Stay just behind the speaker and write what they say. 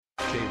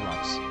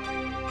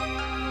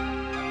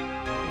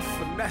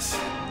Finnessin.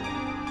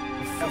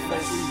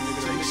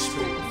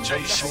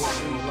 J Short,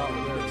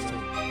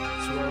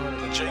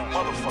 J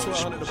motherfucker.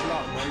 1200 the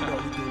block, man. You know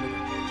what we do,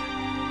 nigga.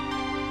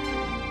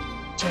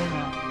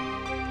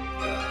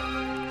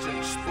 J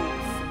Spook,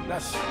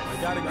 Finnessin.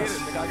 I gotta get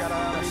it, nigga. I gotta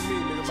have me,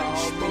 nigga. By all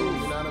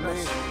means, you know what I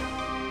mean?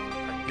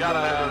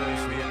 Gotta have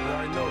me, You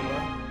already know,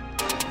 man.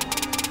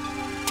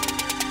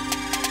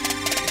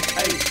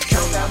 Hey,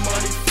 count that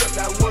money, flip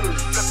that word.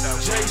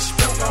 J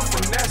Spook, I'm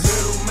Finnessin.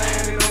 Middle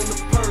man and on the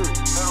purge.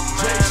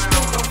 J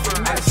Spook, I'm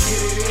Finnessin.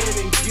 Get it in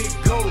and get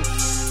gold.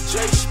 J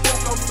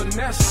Spook, I'm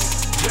Finnessin.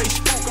 J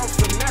Spook, I'm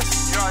Finnessin.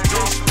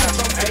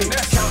 Hey,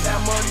 count that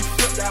money,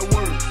 flip that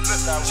word.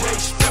 J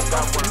Spook,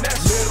 I'm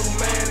Finnessin. Middle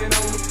man and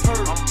on the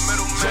purge.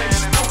 J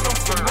Spook, I'm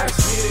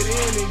Finnessin. Get it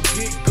in and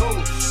get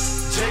gold.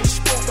 J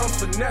Spook, I'm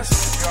Finnessin.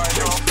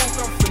 J Spook,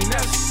 I'm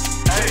Finnessin.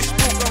 J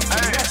Spook, I'm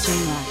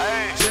Finnessin.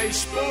 J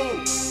Spook,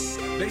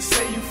 they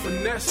say you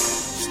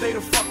finesse. Stay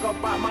the fuck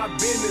up out my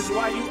business.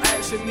 Why you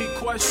asking me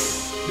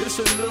questions? This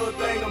a little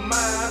thing of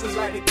mine. I just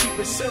like to keep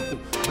it simple.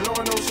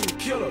 Blowing on some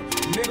killer.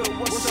 Nigga,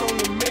 what's on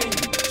the menu?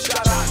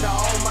 Shout out to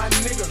all my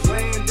niggas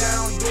laying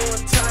down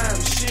doing time.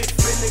 Shit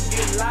finna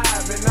get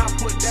live and I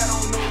put that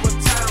on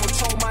overtime.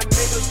 Told my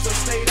niggas to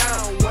stay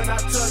down. When I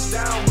touch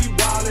down, we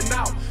wildin'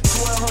 out.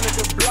 1200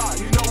 the block.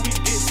 You know we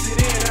gets it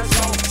in. That's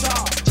on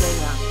top.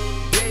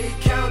 Dade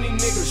County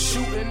niggas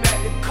shooting at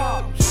the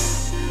cops.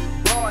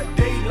 Broad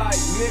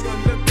daylight, nigga,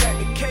 look at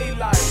the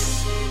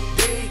K-lights.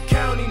 Dade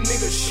County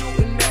niggas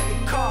shooting at the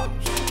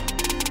cops.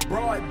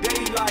 Broad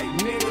daylight,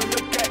 nigga,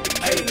 look at the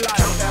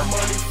K-lights. Count that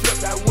money, flip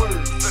that word.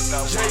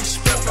 J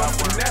Spook, I'm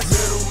Finnessin.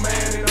 Middle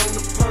man and on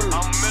the purge.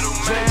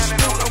 J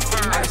Spook, I'm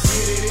Finnessin.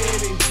 Get it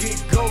in and get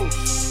ghost.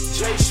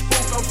 J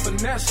Spook, I'm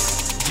Finnessin.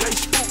 J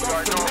Spook,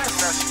 I'm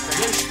Finnessin.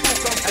 J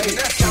Spook, I'm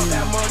Finnessin. Count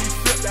that money,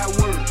 flip that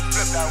word.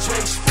 J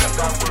Spook,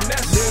 I'm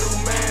Finnessin. Middle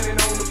man and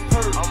on the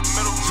purge.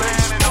 J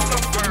Spook,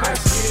 I'm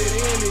Finnessin. Get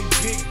it in and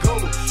get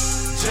ghost.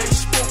 J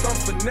Spook, I'm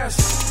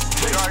Finnessin.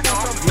 J Spook,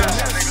 I'm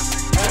Finnessin.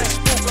 J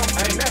Spook, I'm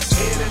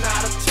Finnessin. In and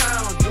out of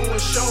town, doing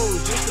shows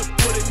just to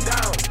put it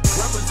down.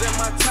 Represent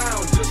my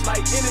town, just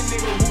like any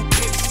nigga who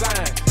gets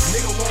signed.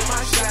 Nigga want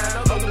my shine,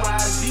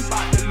 otherwise he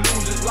bout to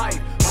lose his life.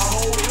 My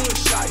whole hood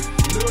shite,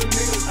 little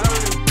niggas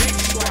earning big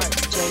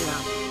stripes.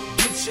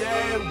 Get your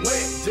ass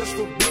wet just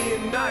for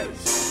being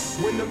nice.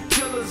 When them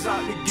killers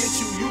out to get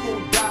you, you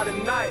gon' die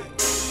tonight.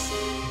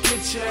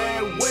 Get your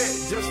ass wet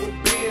just for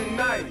being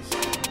nice.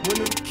 When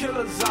them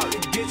killers out to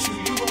get you,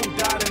 you gon'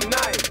 die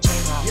tonight.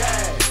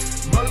 Yeah,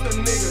 murder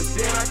nigga,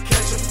 then I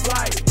catch a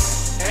flight.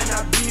 And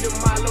I be to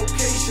my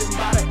location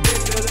by the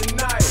end of the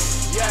night.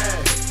 Yeah,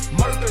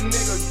 murder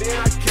nigga, then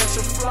I catch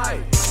a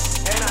flight.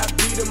 And I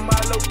be to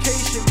my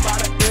location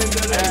by the end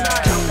of the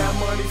night. Count that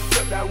money,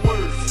 flip that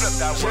word.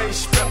 J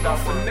Spook, I'm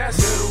Finnessin.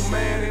 Middle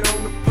man and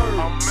on the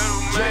purge.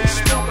 J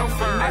Spook, I'm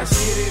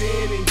Finnessin. Get it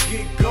in and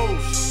get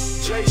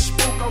ghost. J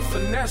Spook, I'm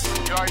Finnessin.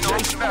 J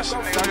Spook, I'm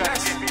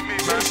Finnessin.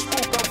 J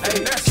Spook, I'm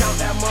Finnessin. Count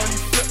that money,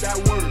 flip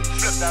that word.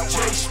 J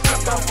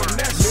Spook, I'm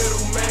Finnessin.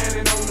 Middle man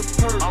and on the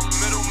purge.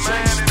 J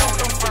Spook,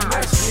 I'm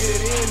Finnessin. Get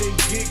it in and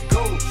get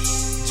ghost.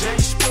 J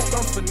Spook,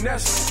 I'm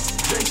Finnessin.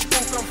 J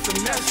Spook, I'm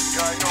Finnessin.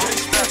 J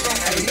Spook, I'm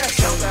Finnessin.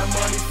 Count that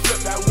money,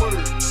 flip that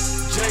word.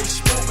 J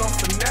Spook, I'm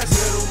Finnessin.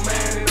 Middle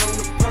man and on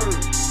the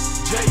purge.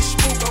 J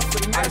Spook, I'm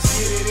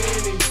Finnessin. Get it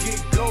in and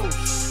get ghost.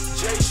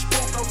 J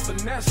Spook, I'm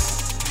Finnessin.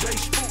 J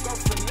Spook, I'm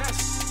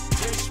Finnessin.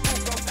 J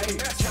Spook, I'm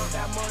Finnessin. Count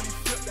that money,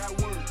 flip that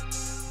word.